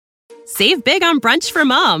Save big on brunch for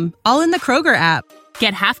mom, all in the Kroger app.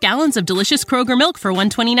 Get half gallons of delicious Kroger milk for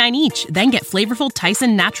 $1.29 each. Then get flavorful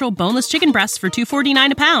Tyson natural boneless chicken breasts for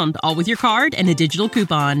 $2.49 a pound, all with your card and a digital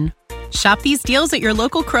coupon. Shop these deals at your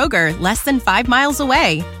local Kroger, less than 5 miles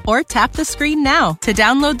away. Or tap the screen now to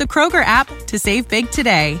download the Kroger app to save big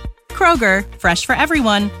today. Kroger, fresh for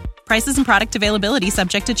everyone. Prices and product availability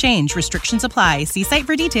subject to change. Restrictions apply. See site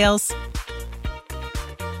for details.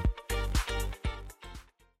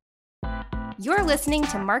 You're listening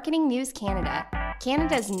to Marketing News Canada,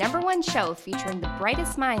 Canada's #1 show featuring the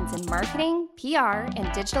brightest minds in marketing, PR,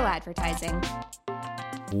 and digital advertising.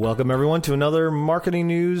 Welcome, everyone, to another Marketing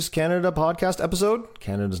News Canada podcast episode,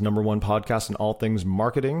 Canada's #1 podcast in all things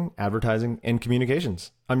marketing, advertising, and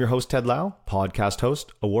communications. I'm your host, Ted Lau, podcast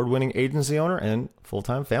host, award-winning agency owner, and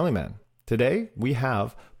full-time family man. Today, we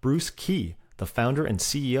have Bruce Key, the founder and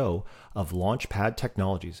CEO of LaunchPad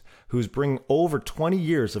Technologies, who's bringing over 20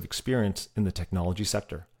 years of experience in the technology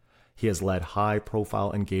sector. He has led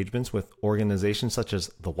high-profile engagements with organizations such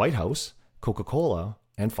as the White House, Coca-Cola,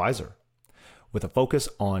 and Pfizer. With a focus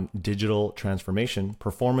on digital transformation,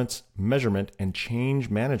 performance measurement, and change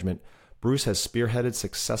management, Bruce has spearheaded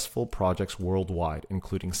successful projects worldwide,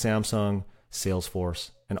 including Samsung,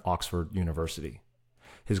 Salesforce, and Oxford University.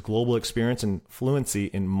 His global experience and fluency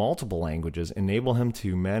in multiple languages enable him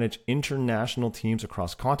to manage international teams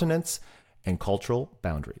across continents and cultural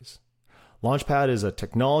boundaries. LaunchPad is a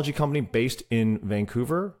technology company based in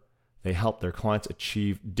Vancouver. They help their clients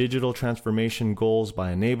achieve digital transformation goals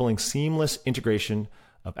by enabling seamless integration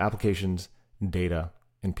of applications, data,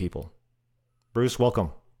 and people. Bruce,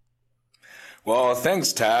 welcome. Well,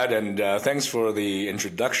 thanks, Tad, and thanks for the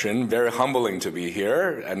introduction. Very humbling to be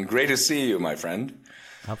here, and great to see you, my friend.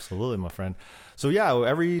 Absolutely, my friend. So yeah,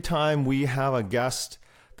 every time we have a guest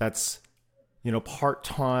that's,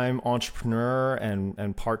 part-time entrepreneur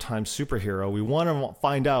and part-time superhero, we want to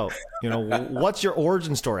find out, what's your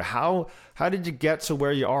origin story? How did you get to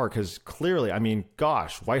where you are? Because clearly,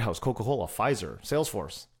 White House, Coca-Cola, Pfizer,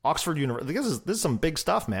 Salesforce, Oxford University, this is some big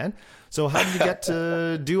stuff, man. So how did you get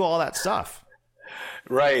to do all that stuff?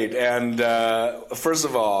 Right. And first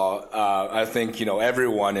of all, I think,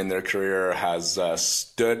 everyone in their career has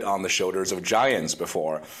stood on the shoulders of giants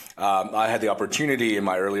before. I had the opportunity in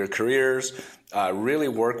my earlier careers really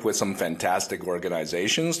work with some fantastic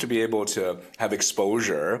organizations to be able to have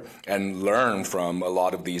exposure and learn from a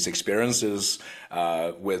lot of these experiences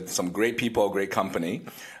with some great people, great company.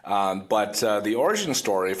 But the origin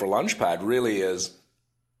story for LaunchPad really is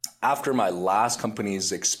after my last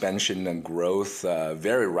company's expansion and growth,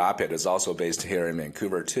 very rapid, is also based here in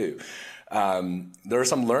Vancouver too. There are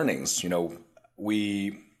some learnings.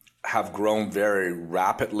 We have grown very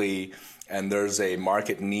rapidly, and there's a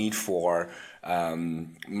market need for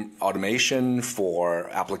automation, for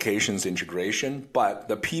applications integration, but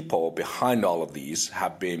the people behind all of these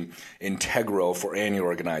have been integral for any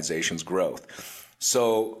organization's growth.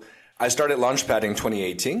 So I started LaunchPad in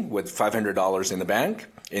 2018 with $500 in the bank.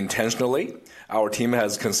 Intentionally, our team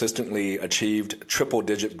has consistently achieved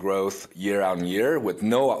triple-digit growth year on year with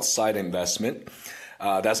no outside investment.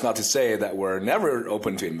 That's not to say that we're never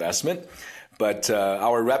open to investment, but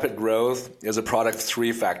our rapid growth is a product of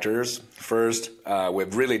three factors. First,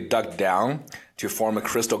 we've really dug down to form a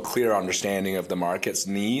crystal clear understanding of the market's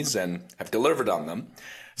needs and have delivered on them.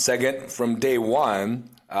 Second, from day one,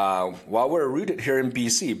 while we're rooted here in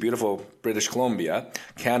BC, beautiful British Columbia,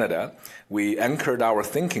 Canada, we anchored our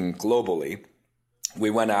thinking globally. We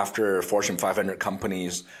went after Fortune 500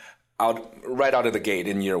 companies right out of the gate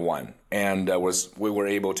in year one, and we were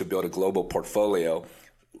able to build a global portfolio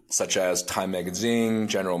such as Time Magazine,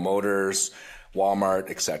 General Motors, Walmart,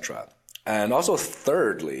 etc. And also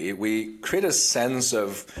thirdly, we create a sense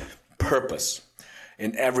of purpose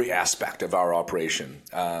in every aspect of our operation.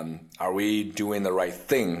 Are we doing the right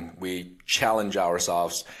thing? We challenge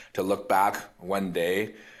ourselves to look back one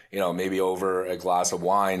day, maybe over a glass of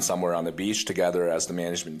wine somewhere on the beach together as the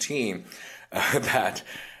management team,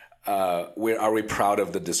 are we proud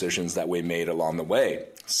of the decisions that we made along the way?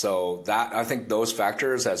 So that, I think those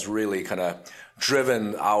factors has really kind of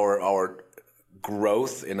driven our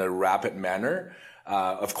growth in a rapid manner.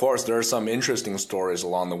 Of course, there are some interesting stories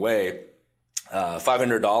along the way.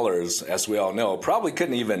 $500, as we all know, probably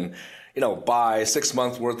couldn't even, buy 6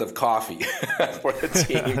 months worth of coffee for the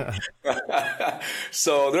team.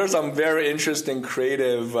 So there's some very interesting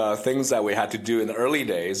creative things that we had to do in the early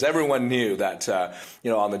days. Everyone knew that,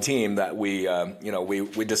 on the team that we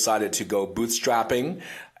decided to go bootstrapping.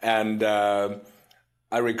 And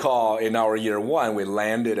I recall in our year one, we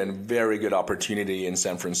landed a very good opportunity in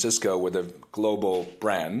San Francisco with a global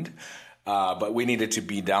brand. but we needed to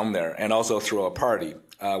be down there and also throw a party.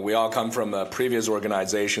 We all come from previous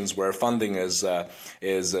organizations where funding is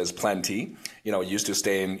plenty. Used to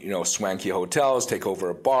stay in swanky hotels, take over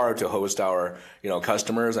a bar to host our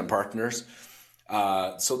customers and partners.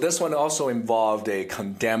 So this one also involved a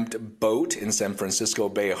condemned boat in San Francisco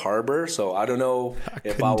Bay Harbor. So I don't know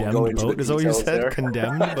if I'll go into the details there.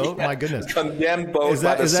 Condemned boat? Is that what you said? Condemned boat? Yeah. My goodness. Condemned boat. Is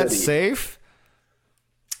that safe?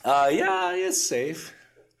 Yeah, it's safe.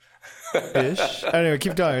 Ish. Anyway,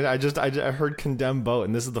 keep going. I heard condemned boat,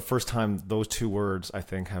 and this is the first time those two words I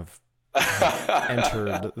think have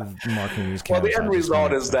entered marketing news. Well, the end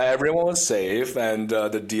result is that everyone was safe, and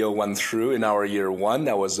the deal went through in our year one.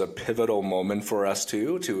 That was a pivotal moment for us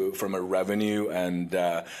too, from a revenue and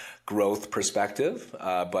growth perspective.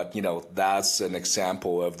 But that's an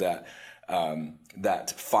example of that.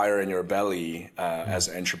 That fire in your belly as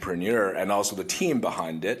an entrepreneur, and also the team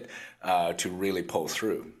behind it to really pull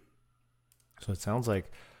through. So it sounds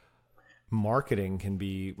like marketing can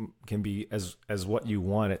be as what you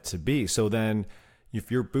want it to be. So then,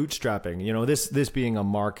 if you're bootstrapping, this being a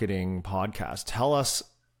marketing podcast, tell us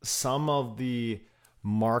some of the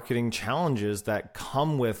marketing challenges that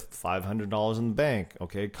come with $500 in the bank.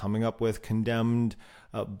 Okay, coming up with condemned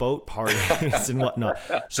boat parties and whatnot.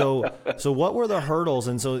 So what were the hurdles?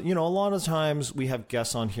 And so, a lot of times we have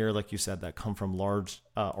guests on here, like you said, that come from large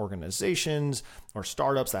organizations or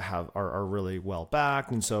startups that are really well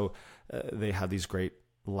backed. And so they have these great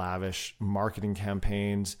lavish marketing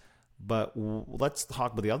campaigns, but let's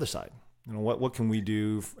talk about the other side. What can we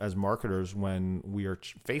do as marketers when we are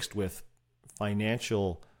faced with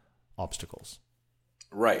financial obstacles?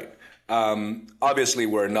 Right. Obviously,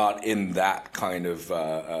 we're not in that kind of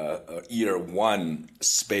year one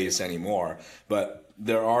space anymore, but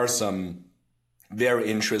there are some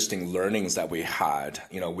very interesting learnings that we had.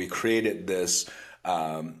 We created this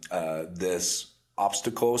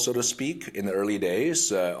obstacle, so to speak, in the early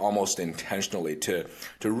days, almost intentionally to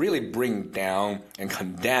really bring down and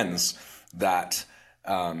condense that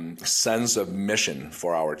sense of mission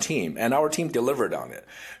for our team, and our team delivered on it.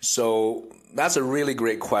 So that's a really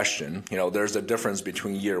great question. There's a difference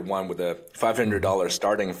between year one with a $500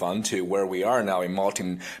 starting fund to where we are now in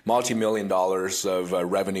multi-million dollars of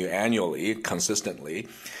revenue annually, consistently.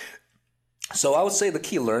 So I would say the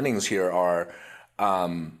key learnings here are,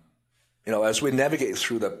 as we navigate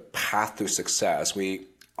through the path to success, we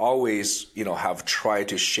always, have tried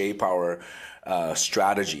to shape our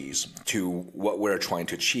strategies to what we're trying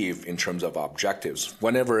to achieve in terms of objectives.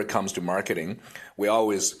 Whenever it comes to marketing, we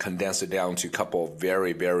always condense it down to a couple of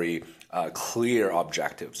very, very clear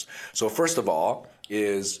objectives. So first of all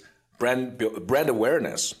is brand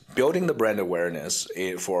awareness, building the brand awareness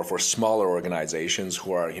for smaller organizations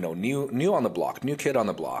who are new on the block, new kid on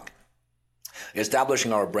the block.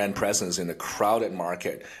 Establishing our brand presence in a crowded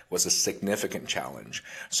market was a significant challenge.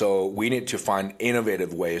 So we need to find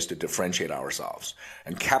innovative ways to differentiate ourselves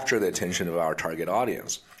and capture the attention of our target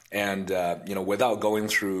audience. And, without going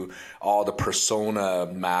through all the persona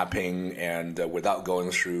mapping and without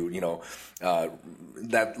going through,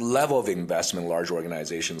 that level of investment large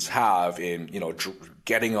organizations have in,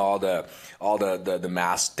 getting all the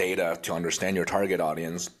mass data to understand your target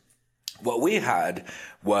audience, what we had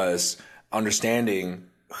was understanding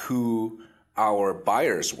who our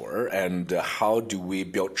buyers were and how do we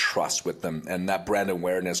build trust with them, and that brand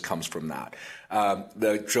awareness comes from that.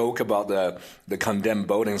 The joke about the condemned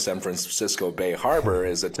boat in San Francisco Bay Harbor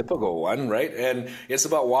is a typical one, right? And it's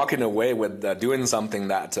about walking away with doing something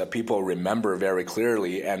that people remember very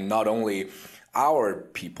clearly, and not only our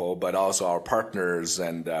people but also our partners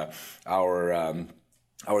and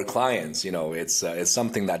our clients. It's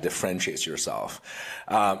something that differentiates yourself.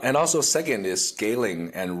 And also second is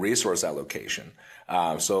scaling and resource allocation.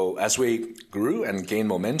 So as we grew and gained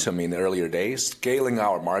momentum in the earlier days, scaling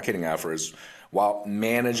our marketing efforts while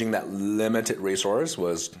managing that limited resource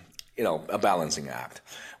was, a balancing act.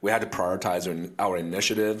 We had to prioritize our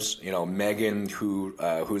initiatives. Megan,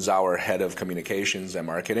 who's our head of communications and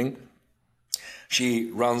marketing,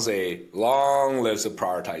 she runs a long list of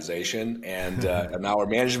prioritization and our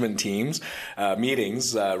management teams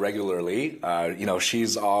meetings regularly.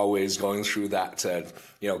 She's always going through that.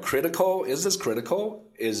 Critical. Is this critical?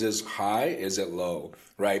 Is this high? Is it low?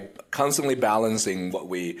 Right. Constantly balancing what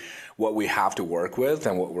we have to work with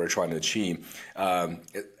and what we're trying to achieve,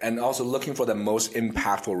 and also looking for the most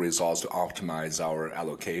impactful results to optimize our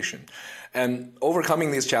allocation. And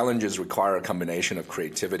overcoming these challenges require a combination of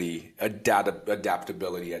creativity,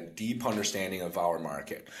 adaptability, and deep understanding of our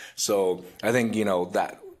market. So I think,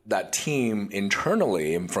 that team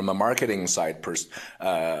internally, from a marketing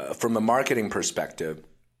perspective,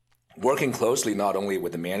 working closely not only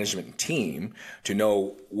with the management team to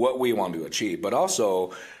know what we want to achieve, but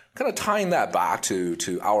also kind of tying that back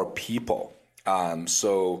to our people.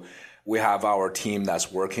 So we have our team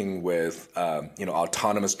that's working with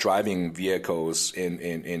autonomous driving vehicles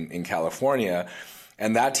in California,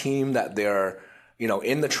 and that team that they're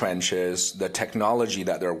in the trenches, the technology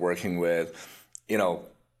that they're working with,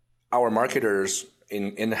 our marketers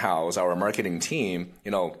in-house, our marketing team,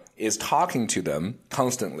 is talking to them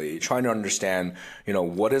constantly, trying to understand,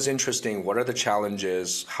 what is interesting, what are the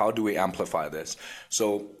challenges, how do we amplify this?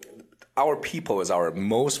 So our people is our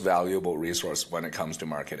most valuable resource when it comes to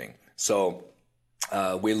marketing. So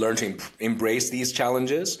we learn to embrace these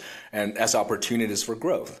challenges and as opportunities for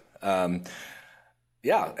growth. And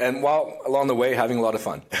while along the way, having a lot of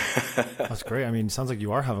fun. That's great. I mean, it sounds like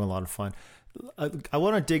you are having a lot of fun. I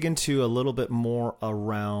want to dig into a little bit more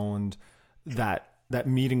around that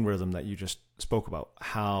meeting rhythm that you just spoke about,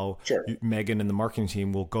 how Sure. Megan and the marketing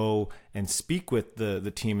team will go and speak with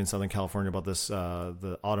the team in Southern California about this,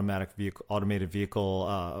 the automated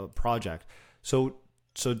vehicle project. So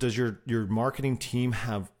does your marketing team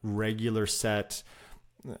have regular set,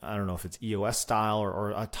 I don't know if it's EOS style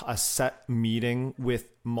or a set meeting with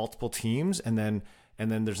multiple teams, and then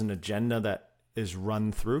there's an agenda that is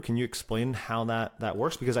run through? Can you explain how that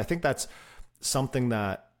works? Because I think that's something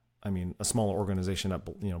that, I mean, a smaller organization at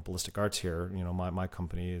Ballistic Arts here, my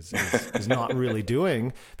company is not really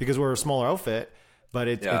doing, because we're a smaller outfit. But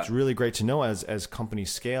it's really great to know as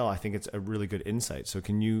companies scale. I think it's a really good insight. So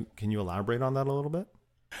can you elaborate on that a little bit?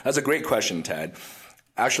 That's a great question, Ted.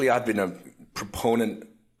 Actually, I've been a proponent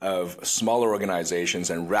of smaller organizations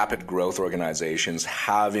and rapid growth organizations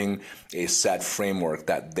having a set framework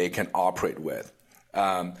that they can operate with.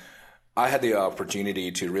 I had the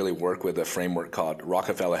opportunity to really work with a framework called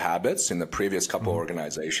Rockefeller Habits in the previous couple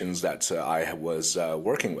organizations that I was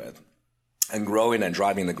working with and growing and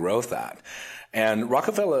driving the growth at. And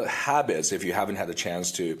Rockefeller Habits, if you haven't had a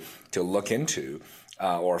chance to look into,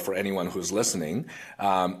 or for anyone who's listening,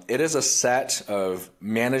 it is a set of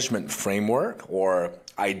management framework or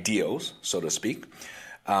ideals, so to speak.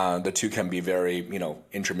 The two can be very,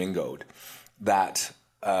 intermingled. That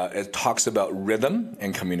it talks about rhythm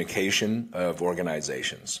and communication of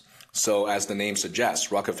organizations. So as the name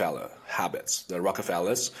suggests, Rockefeller Habits. The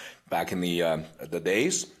Rockefellers back in the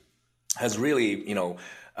days has really,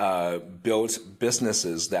 built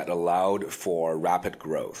businesses that allowed for rapid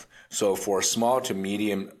growth. So for small to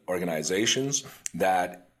medium organizations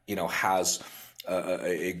that, has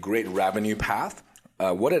a great revenue path,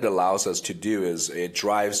 what it allows us to do is it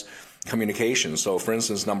drives communication. So for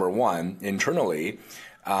instance, number one, internally,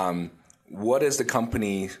 what is the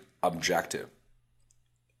company objective?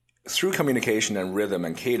 Through communication and rhythm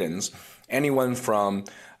and cadence, anyone from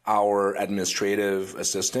our administrative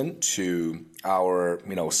assistant to our,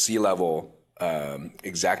 C-level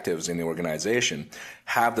executives in the organization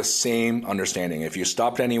have the same understanding. If you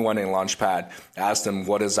stopped anyone in LaunchPad, ask them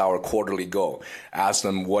what is our quarterly goal, ask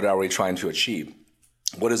them what are we trying to achieve,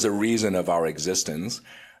 what is the reason of our existence,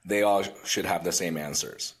 they all should have the same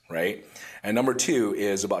answers, right? And number two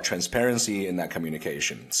is about transparency in that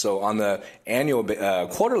communication. So on the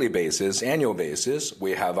quarterly basis, annual basis,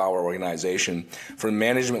 we have our organization from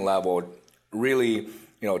management level really,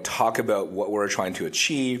 talk about what we're trying to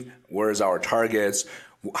achieve, where's our targets,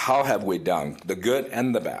 how have we done, the good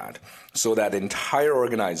and the bad, so that the entire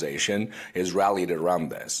organization is rallied around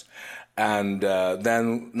this. And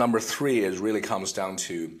then number three is really comes down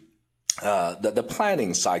to the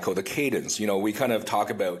planning cycle, the cadence. We kind of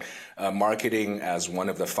talk about marketing as one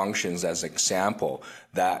of the functions as an example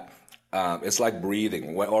that it's like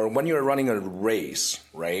breathing. Or when you're running a race,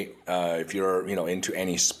 right? If you're into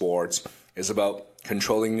any sports, it's about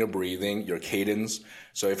controlling your breathing, your cadence.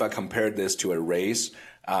 So if I compared this to a race,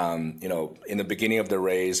 in the beginning of the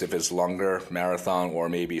race, if it's longer marathon or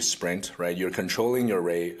maybe sprint, right? You're controlling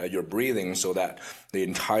your breathing so that the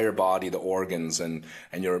entire body, the organs and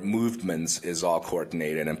your movements is all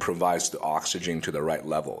coordinated and provides the oxygen to the right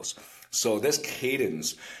levels. So this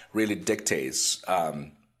cadence really dictates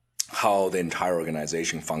how the entire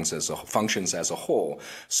organization functions as a whole.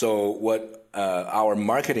 So what our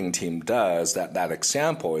marketing team does, that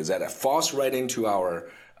example, is that it falls right into our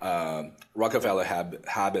Rockefeller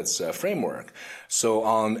Habits framework. So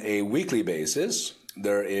on a weekly basis,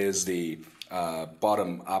 there is the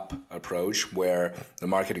bottom-up approach where the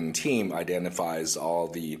marketing team identifies all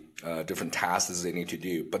the different tasks they need to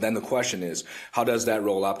do. But then the question is, how does that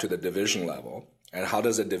roll up to the division level? And how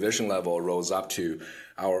does the division level rolls up to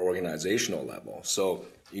our organizational level? So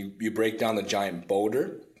you break down the giant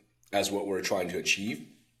boulder as what we're trying to achieve.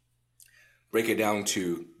 break it down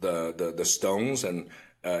to the stones and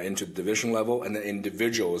into division level, and the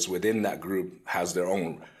individuals within that group has their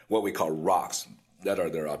own, what we call rocks, that are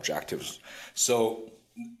their objectives. So,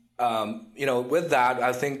 with that,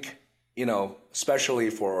 I think, especially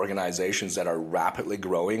for organizations that are rapidly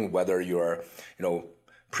growing, whether you're,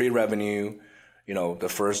 pre-revenue, the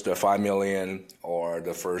first 5 million or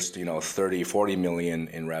the first, 30, 40 million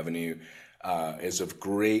in revenue, is a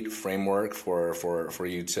great framework for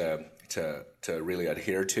you to really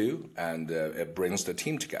adhere to, and it brings the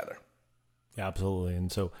team together. Yeah, absolutely.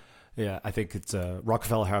 And so, yeah, I think it's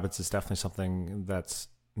Rockefeller Habits is definitely something that's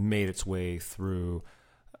made its way through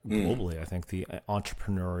globally. I think the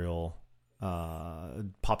entrepreneurial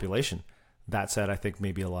population. That said, I think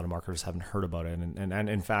maybe a lot of marketers haven't heard about it, and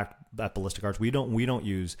in fact, at Ballistic Arts, we don't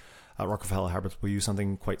use Rockefeller Habits. We use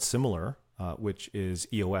something quite similar, which is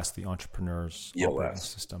EOS, the Entrepreneur's Operating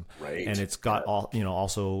System, right? And it's got all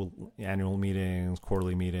also annual meetings,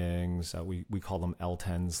 quarterly meetings. We call them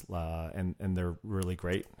L10s, and they're really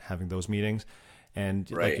great having those meetings. And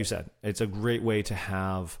like you said, it's a great way to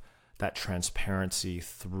have that transparency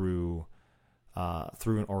through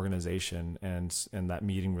an organization, and that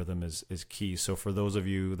meeting rhythm is key. So for those of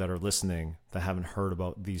you that are listening that haven't heard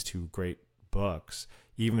about these two great books,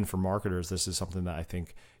 even for marketers, this is something that I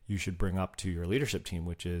think you should bring up to your leadership team,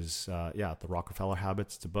 which is the Rockefeller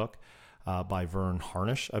Habits, the book by Vern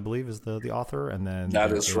Harnish, I believe, is the author. And then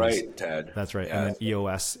that is right, Ted. That's right. Yeah. And then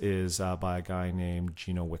EOS is by a guy named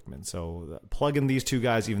Gino Wickman. So plug in these two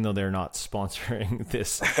guys, even though they're not sponsoring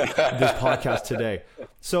this podcast today.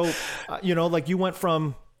 So, you went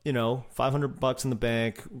from, $500 in the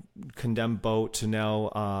bank, condemned boat, to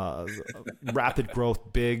now rapid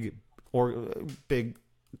growth, big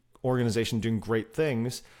organization doing great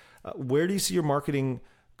things. Where do you see your marketing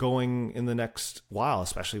going in the next while,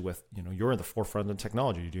 especially with, you're in the forefront of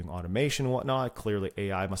technology, you're doing automation and whatnot. Clearly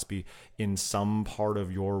AI must be in some part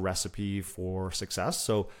of your recipe for success.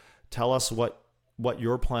 So tell us what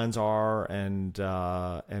your plans are, and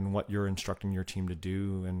what you're instructing your team to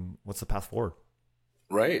do, and what's the path forward.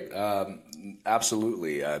 Right.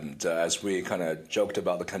 Absolutely. And as we kind of joked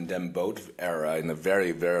about the condemned boat era in the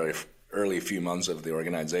very, very early few months of the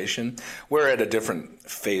organization, we're at a different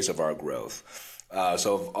phase of our growth.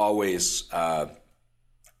 So I've always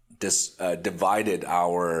divided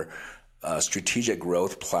our strategic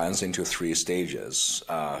growth plans into 3 stages.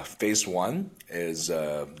 Phase 1 is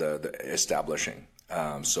the establishing.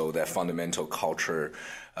 So that fundamental culture,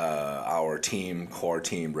 our team, core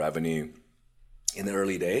team, revenue in the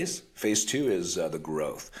early days. Phase 2 is the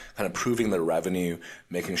growth, kind of proving the revenue,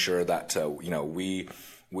 making sure that we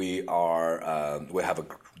have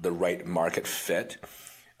the right market fit.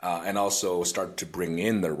 And also start to bring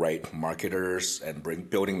in the right marketers and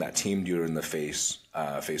building that team during the phase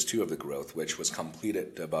 2 of the growth, which was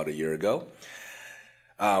completed about a year ago.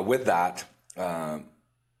 With that,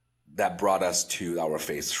 that brought us to our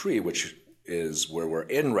phase 3, which is where we're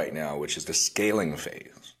in right now, which is the scaling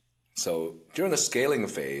phase. So during the scaling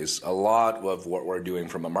phase, a lot of what we're doing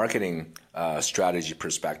from a marketing strategy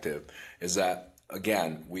perspective is that,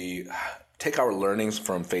 again, we take our learnings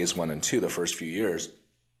from phase 1 and 2, the first few years,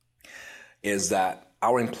 is that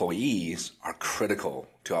our employees are critical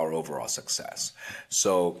to our overall success.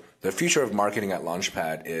 So the future of marketing at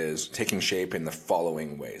LaunchPad is taking shape in the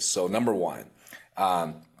following ways. So number 1,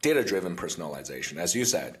 data-driven personalization. As you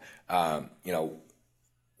said,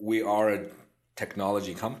 we are a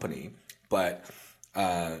technology company, but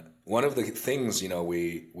one of the things,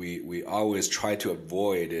 we always try to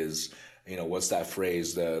avoid is, what's that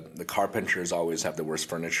phrase? The carpenters always have the worst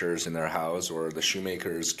furnitures in their house, or the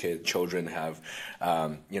shoemakers' children have,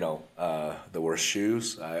 the worst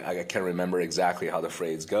shoes. I can't remember exactly how the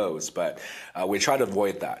phrase goes, but we try to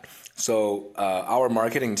avoid that. So our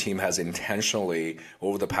marketing team has intentionally,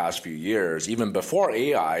 over the past few years, even before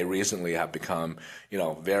AI recently have become,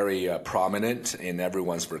 very prominent in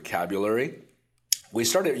everyone's vocabulary, we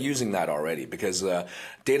started using that already because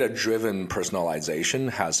data-driven personalization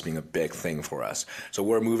has been a big thing for us. So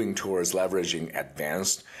we're moving towards leveraging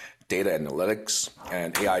advanced data analytics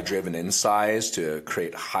and AI-driven insights to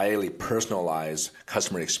create highly personalized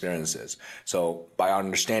customer experiences. So by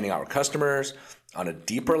understanding our customers on a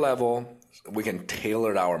deeper level, we can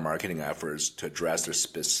tailor our marketing efforts to address their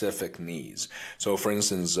specific needs. So, for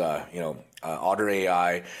instance, Otter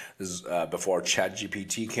AI, before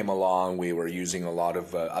ChatGPT came along, we were using a lot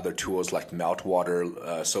of other tools like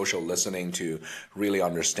Meltwater, social listening to really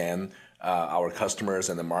understand our customers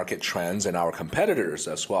and the market trends and our competitors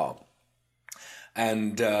as well.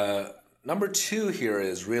 And number 2 here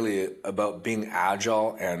is really about being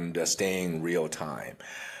agile and staying real time.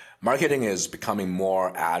 marketing is becoming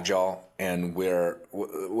more agile, and we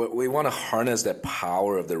want to harness the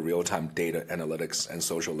power of the real-time data analytics and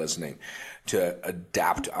social listening to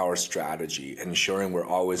adapt our strategy, ensuring we're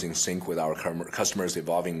always in sync with our customers'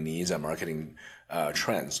 evolving needs and marketing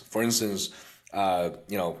trends. For instance,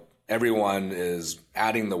 everyone is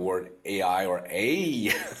adding the word AI or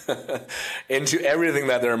A into everything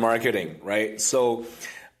that they're marketing, right? So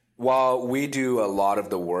while we do a lot of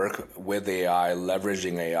the work with AI,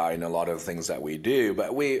 leveraging AI in a lot of things that we do,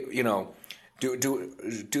 but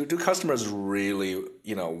do customers really,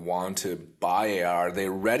 want to buy AI? Are they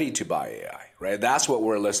ready to buy AI, right? That's what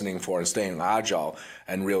we're listening for and staying agile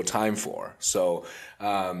and real time for. So,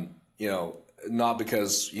 not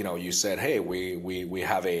because, you said, hey, we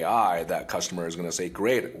have AI, that customer is going to say,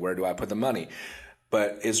 great, where do I put the money?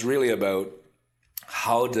 But it's really about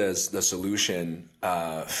how does the solution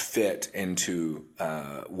fit into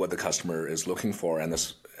what the customer is looking for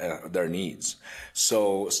and their needs.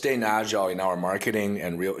 So staying agile in our marketing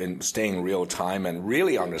and staying real time and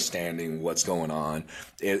really understanding what's going on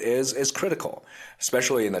is critical,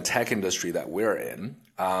 especially in the tech industry that we're in.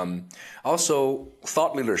 Also,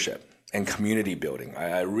 thought leadership and community building.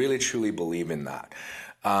 I really truly believe in that.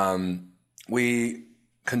 We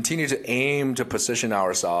continue to aim to position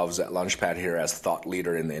ourselves at LaunchPad here as thought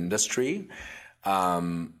leader in the industry.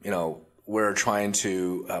 We're trying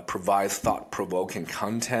to provide thought-provoking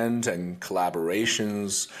content and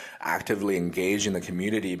collaborations, actively engage in the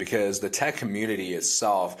community, because the tech community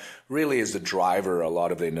itself really is the driver of a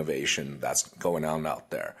lot of the innovation that's going on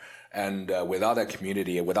out there. And without that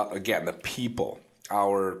community, and without, again, the people,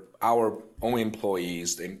 our own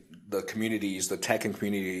employees, the communities, the tech and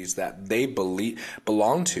communities that they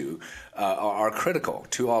belong to are critical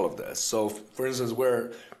to all of this. So, for instance,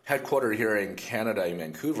 we're headquartered here in Canada, in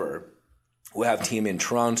Vancouver. We have a team in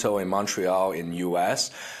Toronto, in Montreal, in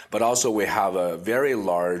US, but also we have a very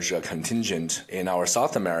large contingent in our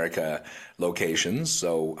South America locations.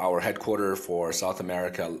 So our headquarters for South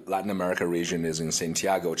America, Latin America region is in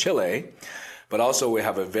Santiago, Chile. But also we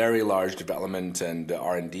have a very large development and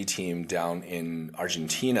R&D team down in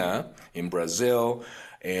Argentina, in Brazil,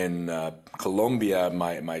 in Colombia.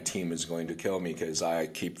 My team is going to kill me because I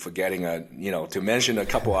keep forgetting to mention a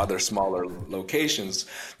couple other smaller locations.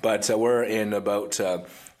 But we're in about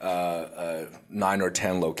 9 or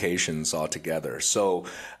 10 locations altogether. So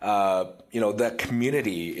that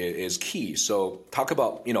community is key. So talk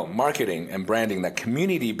about marketing and branding, that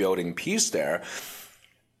community building piece there.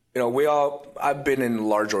 I've been in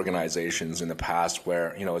large organizations in the past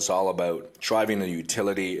where, it's all about driving the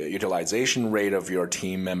utilization rate of your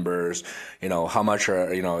team members, how much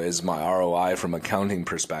is my ROI from accounting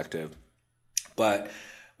perspective. But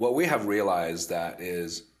what we have realized that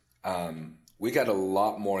is we get a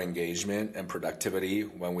lot more engagement and productivity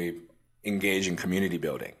when we engage in community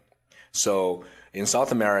building. So in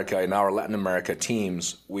South America, in our Latin America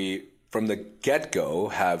teams, we from the get-go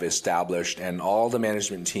have established, and all the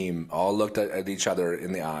management team all looked at each other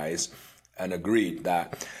in the eyes and agreed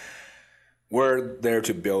that we're there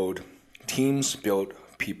to build teams, build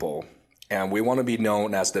people, and we want to be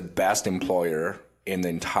known as the best employer in the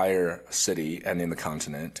entire city and in the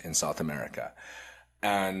continent in South America.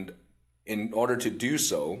 And in order to do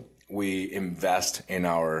so, we invest in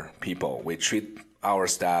our people. We treat our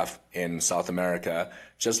staff in South America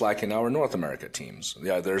just like in our North America teams.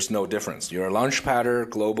 Yeah, there's no difference. You're a LaunchPadder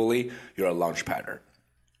globally, you're a LaunchPadder.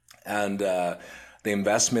 And the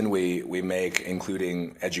investment we make,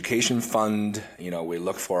 including education fund, we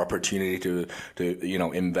look for opportunity to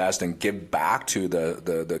invest and give back to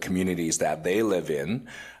the communities that they live in.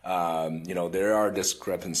 There are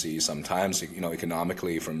discrepancies sometimes,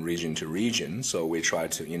 economically from region to region. So we try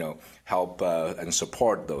to, help and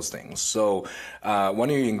support those things. So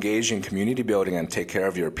when you engage in community building and take care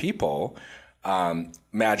of your people,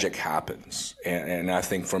 magic happens. And I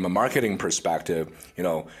think from a marketing perspective,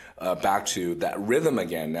 back to that rhythm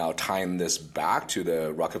again, now tying this back to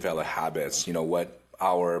the Rockefeller habits, what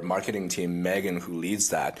our marketing team, Megan, who leads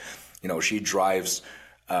that, she drives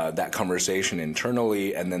that conversation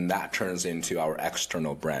internally, and then that turns into our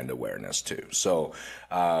external brand awareness too. So,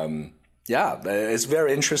 it's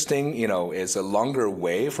very interesting. It's a longer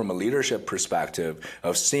way from a leadership perspective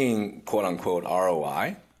of seeing quote unquote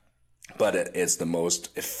ROI, but it's the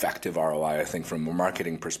most effective ROI, I think, from a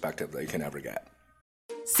marketing perspective that you can ever get.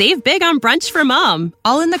 Save big on brunch for mom,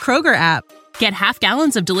 all in the Kroger app. Get half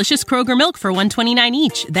gallons of delicious Kroger milk for $1.29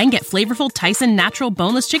 each. Then get flavorful Tyson natural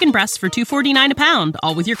boneless chicken breasts for $2.49 a pound,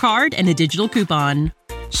 all with your card and a digital coupon.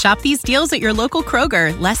 Shop these deals at your local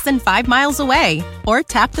Kroger, less than 5 miles away. Or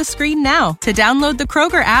tap the screen now to download the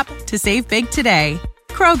Kroger app to save big today.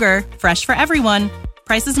 Kroger, fresh for everyone.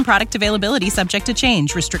 Prices and product availability subject to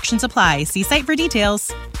change. Restrictions apply. See site for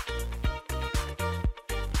details.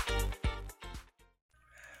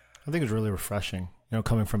 I think it's really refreshing,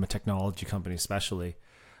 coming from a technology company, especially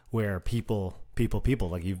where people,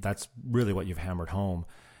 like that's really what you've hammered home.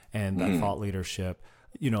 And that thought leadership,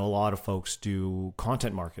 a lot of folks do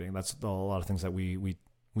content marketing. That's a lot of things that we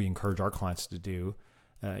encourage our clients to do.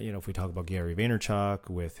 If we talk about Gary Vaynerchuk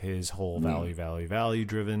with his whole value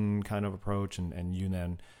driven kind of approach, and you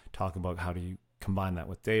then talk about how do you combine that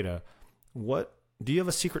with data. What do you have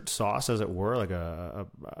a secret sauce, as it were, like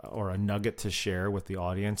or a nugget to share with the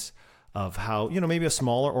audience of how, maybe a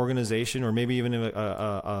smaller organization or maybe even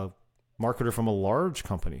a marketer from a large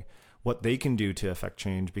company, what they can do to affect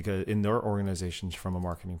change because in their organizations from a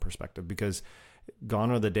marketing perspective? Because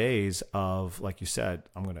gone are the days of, like you said,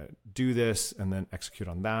 I'm going to do this and then execute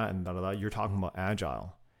on that and da, da, da. You're talking about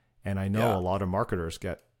agile. And I know a lot of marketers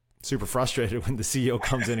get super frustrated when the CEO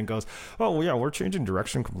comes in and goes, oh, well, yeah, we're changing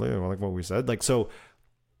direction completely, like what we said. Like, so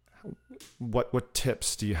what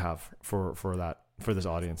tips do you have for this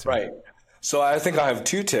audience here? Right. So I think I have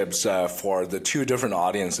two tips for the two different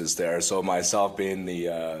audiences there. So myself being the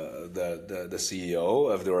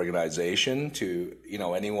CEO of the organization, to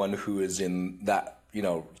anyone who is in that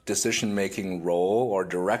decision-making role or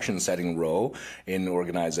direction-setting role in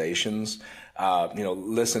organizations,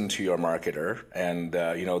 listen to your marketer. And,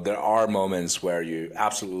 there are moments where you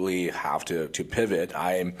absolutely have to pivot.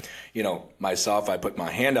 Myself, I put my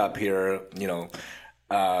hand up here,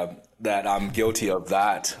 that I'm guilty of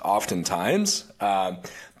that oftentimes.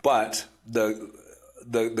 But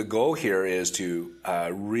the goal here is to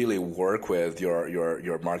really work with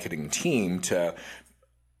your marketing team to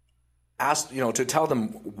ask, to tell them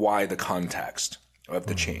why the context of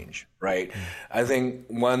the change, right? I think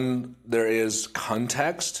when there is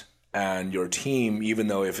context and your team, even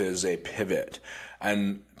though if it is a pivot,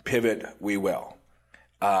 and pivot we will,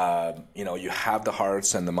 you have the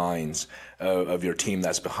hearts and the minds of your team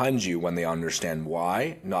that's behind you when they understand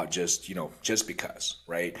why, not just, just because,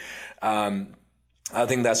 right? I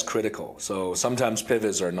think that's critical. So sometimes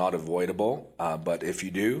pivots are not avoidable, but if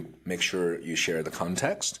you do, make sure you share the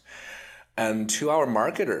context. And to our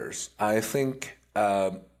marketers, I think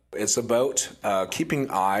it's about keeping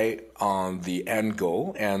eye on the end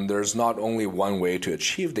goal. And there's not only one way to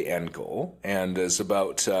achieve the end goal. And it's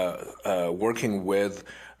about working with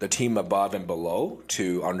the team above and below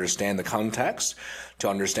to understand the context, to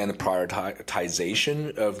understand the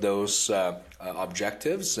prioritization of those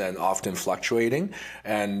objectives, and often fluctuating.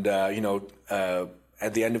 And,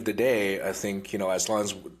 at the end of the day, I think, as long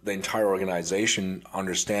as the entire organization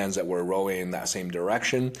understands that we're rowing in that same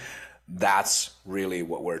direction, that's really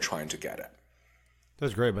what we're trying to get at.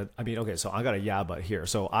 That's great. But I mean, okay, so I got a but here.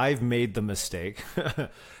 So I've made the mistake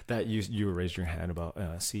that you raised your hand about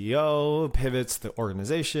CEO, pivots the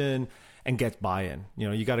organization and get buy-in.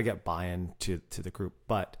 You got to get buy-in to the group.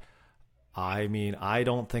 But I mean, I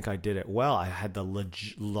don't think I did it well. I had the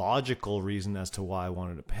logical reason as to why I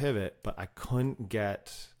wanted to pivot, but I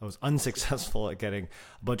was unsuccessful at getting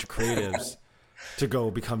a bunch of creatives to go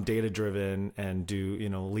become data driven and do,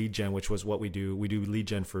 lead gen, which was what we do. We do lead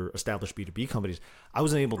gen for established B2B companies. I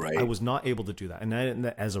was not able to do that. And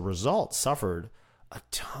then as a result, suffered a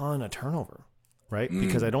ton of turnover, right?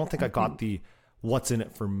 Because I don't think I got the what's in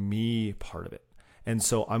it for me part of it. And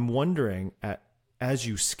so I'm wondering, as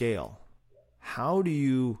you scale, how do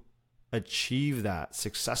you achieve that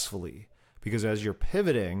successfully? Because as you're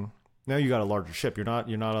pivoting, now you got a larger ship. You're not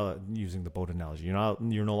using the boat analogy. You're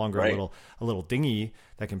no longer a little dinghy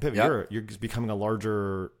that can pivot. Yep. You're becoming a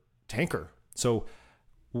larger tanker. So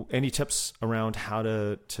any tips around how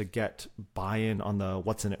to get buy-in on the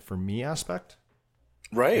what's in it for me aspect?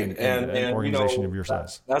 Right. And organization of your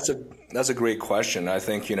size. That's a great question. I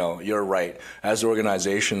think, you're right. As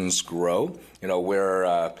organizations grow,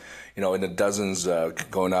 we're, in the dozens,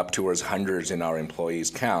 going up towards hundreds in our employees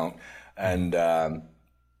count. And,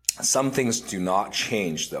 some things do not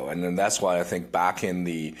change though. And then that's why I think back in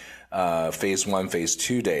the, phase 1, phase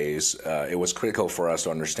 2 days, it was critical for us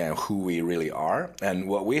to understand who we really are. And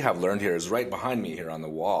what we have learned here is right behind me here on the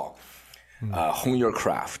wall, hone your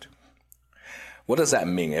craft. What does that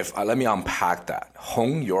mean? Let me unpack that.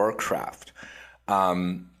 Hone your craft.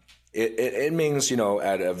 It means,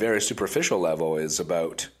 at a very superficial level, is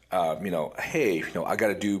about, hey, I got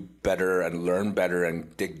to do better and learn better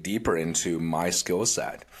and dig deeper into my skill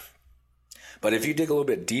set. But if you dig a little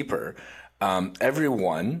bit deeper,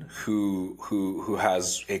 everyone who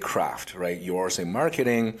has a craft, right? Yours in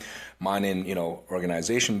marketing, mine in,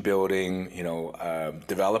 organization building,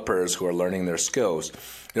 developers who are learning their skills.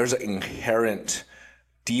 There's an inherent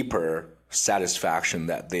deeper satisfaction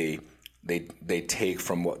that they take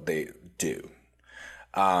from what they do.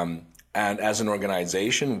 And as an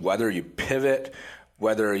organization, whether you pivot,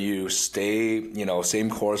 whether you stay, same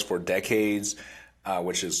course for decades,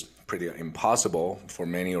 which is pretty impossible for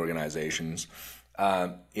many organizations,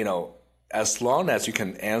 as long as you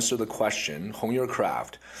can answer the question, hone your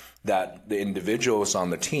craft, that the individuals on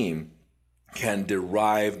the team can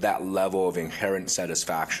derive that level of inherent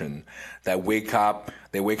satisfaction, that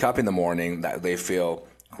they wake up in the morning, that they feel,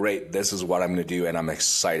 great, this is what I'm going to do and I'm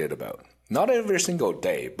excited about. Not every single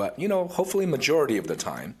day, but, hopefully majority of the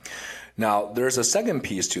time. Now, there's a second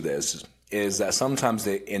piece to this, is that sometimes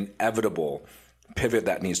the inevitable pivot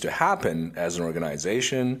that needs to happen as an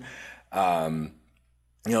organization,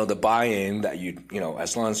 the buy-in that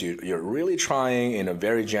as long as you're really trying in a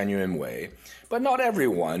very genuine way, but not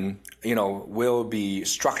everyone, will be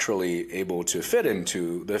structurally able to fit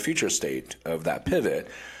into the future state of that pivot.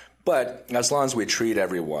 But as long as we treat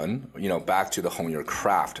everyone, back to the hone your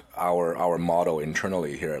craft, our motto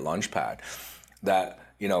internally here at LaunchPad, that,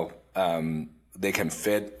 they can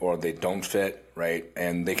fit or they don't fit, right?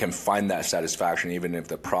 And they can find that satisfaction even if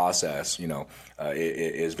the process,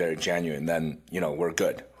 is very genuine, then, we're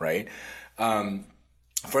good, right?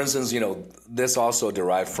 For instance, this also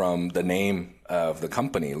derived from the name of the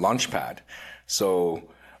company, LaunchPad. So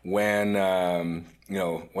when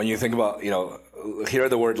you think about, hear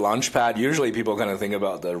the word LaunchPad, usually people kind of think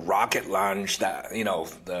about the rocket launch, that,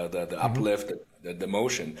 the uplift, the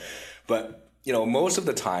motion. But, most of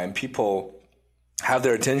the time people have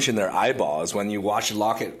their attention, their eyeballs, when you watch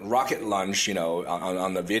rocket launch,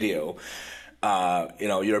 on the video,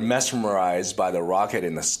 you're mesmerized by the rocket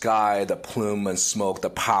in the sky, the plume and smoke,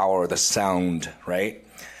 the power, the sound, right?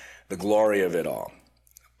 The glory of it all.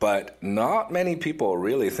 But not many people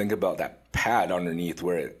really think about that pad underneath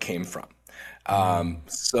where it came from.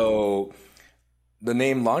 So the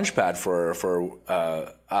name LaunchPad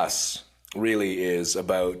for us really is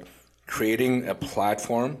about creating a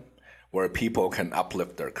platform where people can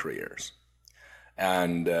uplift their careers.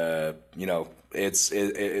 And, it's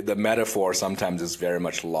the metaphor sometimes is very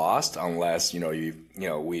much lost unless, we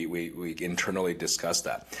internally discuss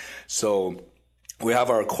that. So we have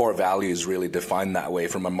our core values really defined that way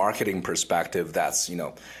from a marketing perspective. That's,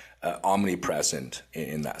 omnipresent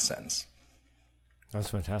in that sense. That's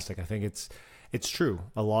fantastic. I think it's true.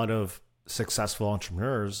 A lot of successful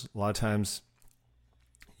entrepreneurs, a lot of times,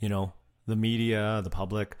 the media, the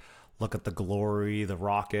public look at the glory, the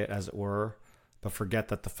rocket as it were, but forget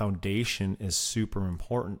that the foundation is super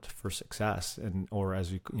important for success. Or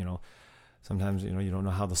as sometimes, you don't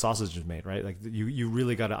know how the sausage is made, right? Like you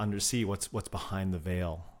really got to see what's behind the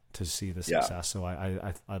veil to see the success. Yeah. So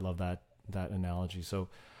I love that analogy. So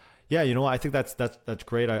yeah, I think that's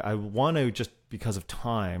great. I want to, just because of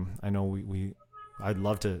time, I know I'd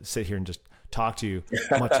love to sit here and just talk to you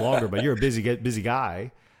much longer, but you're a busy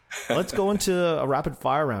guy. Let's go into a rapid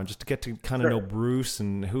fire round just to get to kind of know Bruce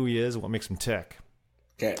and who he is and what makes him tick.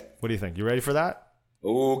 Okay. What do you think? You ready for that?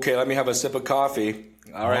 Okay, let me have a sip of coffee.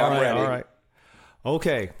 All right, I'm ready. All right.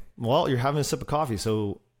 Okay. Well, you're having a sip of coffee,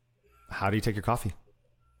 so how do you take your coffee?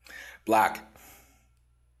 Black.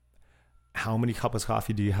 How many cups of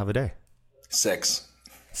coffee do you have a day? 6.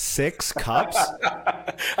 6 cups?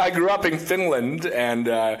 I grew up in Finland, and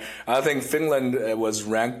I think Finland was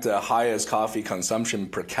ranked the highest coffee consumption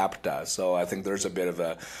per capita. So I think there's a bit of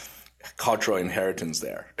a cultural inheritance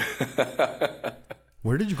there.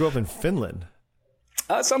 Where did you grow up in Finland?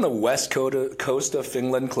 It's on the west coast of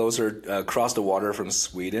Finland, closer across the water from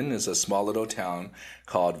Sweden. It's a small little town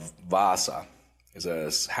called Vasa. It's a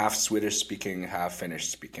half Swedish speaking, half Finnish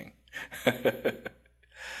speaking.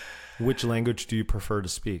 Which language do you prefer to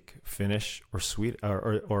speak? Finnish or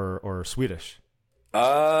or Swedish?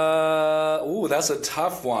 That's a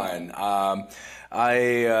tough one.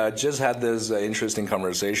 I just had this interesting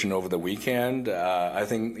conversation over the weekend. I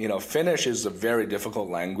think, Finnish is a very difficult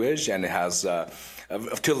language and it has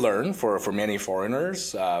to learn for many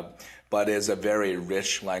foreigners. But it's a very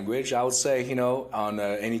rich language, I would say, on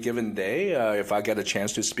any given day. If I get a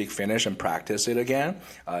chance to speak Finnish and practice it again,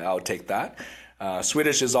 I'll take that.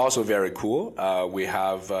 Swedish is also very cool. We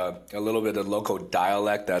have a little bit of local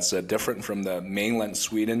dialect that's different from the mainland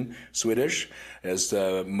Swedish. It's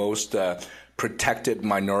the most protected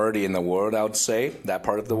minority in the world, I would say, that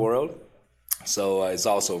part of the world. So it's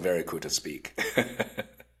also very cool to speak.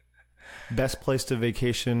 Best place to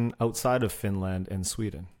vacation outside of Finland and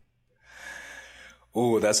Sweden?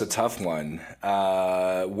 Oh, that's a tough one.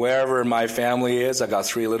 Wherever my family is, I got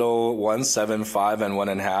 3 little ones, 7, 5, and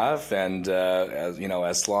 1.5. And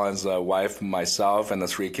as long as the wife, myself, and the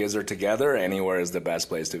 3 kids are together, anywhere is the best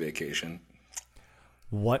place to vacation.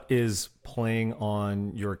 What is playing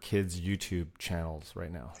on your kids' YouTube channels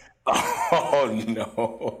right now? Oh,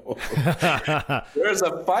 no. There's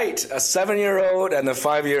a fight. A 7-year-old and a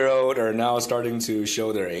 5-year-old are now starting to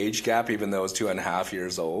show their age gap, even though it's 2.5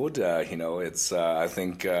 years old. It's, I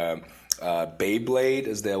think, Beyblade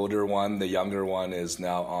is the older one. The younger one is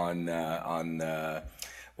now on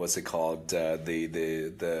what's it called?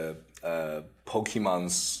 The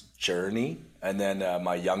Pokemon's Journey. And then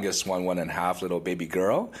my youngest one, 1.5, little baby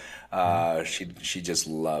girl, she just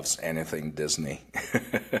loves anything Disney.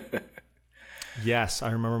 Yes,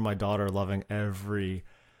 I remember my daughter loving every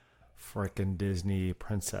freaking Disney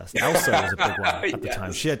princess. Elsa was a big one at the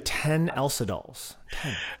time. She had 10 Elsa dolls.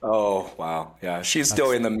 10. Oh, wow. Yeah, she's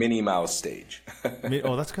still in the Minnie Mouse stage.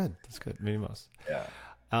 Oh, that's good. That's good. Minnie Mouse. Yeah.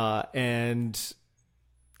 And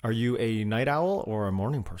are you a night owl or a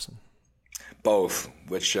morning person? Both,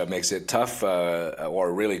 which makes it tough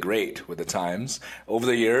or really great with the times. Over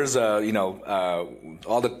the years, all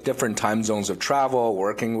the different time zones of travel,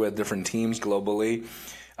 working with different teams globally,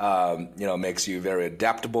 makes you very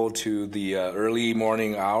adaptable to the early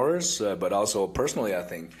morning hours. But also personally, I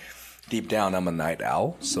think deep down, I'm a night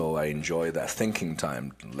owl, so I enjoy that thinking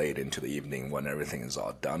time late into the evening when everything is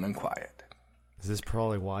all done and quiet. Is this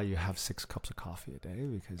probably why you have 6 cups of coffee a day?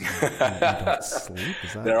 Because you don't sleep?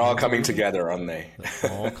 Is that They're all coming together, aren't they?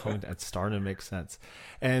 They're all coming. It's starting to make sense.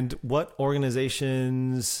 And what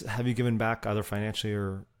organizations have you given back, either financially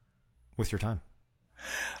or with your time?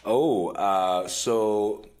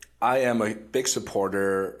 So I am a big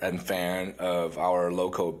supporter and fan of our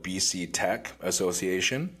local BC Tech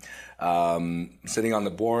Association. Sitting on the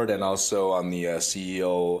board and also on the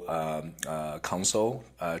CEO Council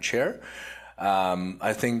chair.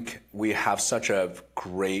 I think we have such a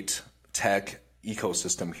great tech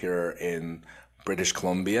ecosystem here in British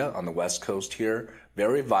Columbia on the West Coast here.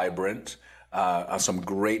 Very vibrant, some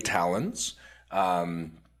great talents.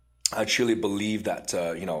 I truly believe that,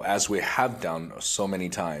 as we have done so many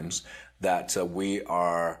times, that we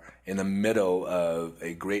are in the middle of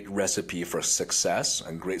a great recipe for success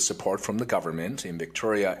and great support from the government in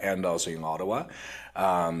Victoria and also in Ottawa.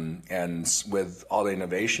 And with all the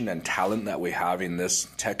innovation and talent that we have in this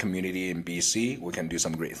tech community in BC, we can do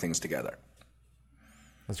some great things together.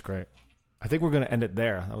 That's great. I think we're going to end it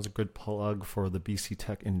there. That was a good plug for the BC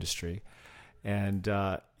tech industry. And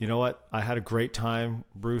you know what? I had a great time,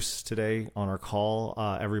 Bruce, today on our call.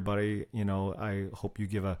 Everybody, I hope you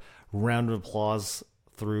give a round of applause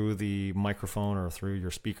through the microphone or through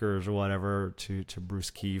your speakers or whatever to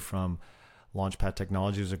Bruce Key from LaunchPad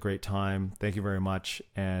Technology. It was a great time. Thank you very much.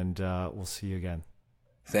 And we'll see you again.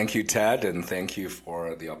 Thank you, Ted. And thank you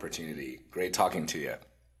for the opportunity. Great talking to you.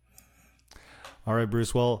 All right,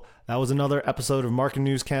 Bruce. Well, that was another episode of Marketing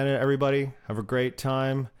News Canada. Everybody, have a great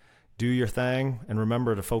time. Do your thing, and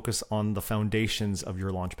remember to focus on the foundations of your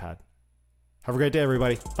LaunchPad. Have a great day,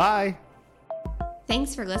 everybody. Bye.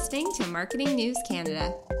 Thanks for listening to Marketing News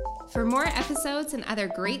Canada. For more episodes and other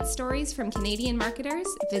great stories from Canadian marketers,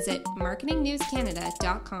 visit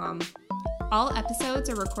marketingnewscanada.com. All episodes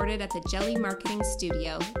are recorded at the Jelly Marketing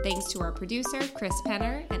Studio, thanks to our producer, Chris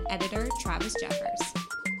Penner, and editor, Travis Jeffers.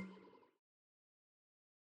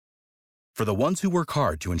 For the ones who work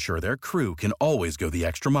hard to ensure their crew can always go the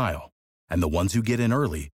extra mile, and the ones who get in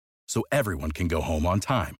early so everyone can go home on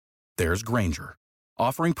time, there's Grainger,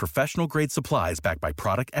 offering professional-grade supplies backed by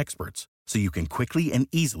product experts so you can quickly and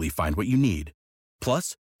easily find what you need.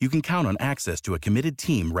 Plus, you can count on access to a committed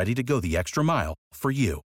team ready to go the extra mile for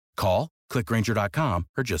you. Call, click Grainger.com,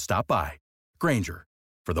 or just stop by. Grainger,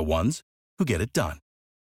 for the ones who get it done.